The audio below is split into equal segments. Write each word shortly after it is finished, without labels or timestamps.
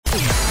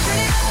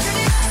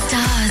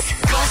Stars,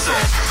 gossip,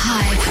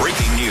 hype.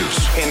 Breaking news.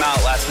 Came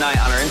out last night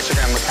on her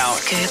Instagram account.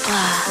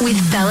 Scoopla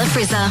with Bella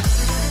Frizzer.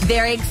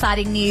 Very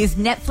exciting news.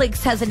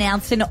 Netflix has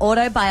announced an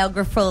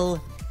autobiographical.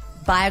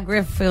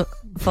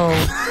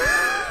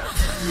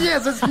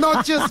 Yes, it's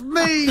not just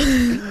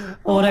me.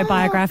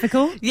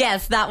 Autobiographical?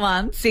 Yes, that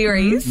one.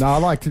 Series. No, I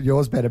liked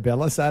yours better,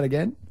 Bella. Say it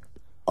again.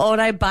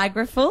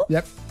 Autobiographical.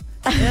 Yep.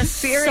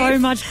 Series. So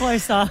much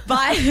closer.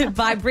 by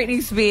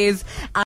Britney Spears.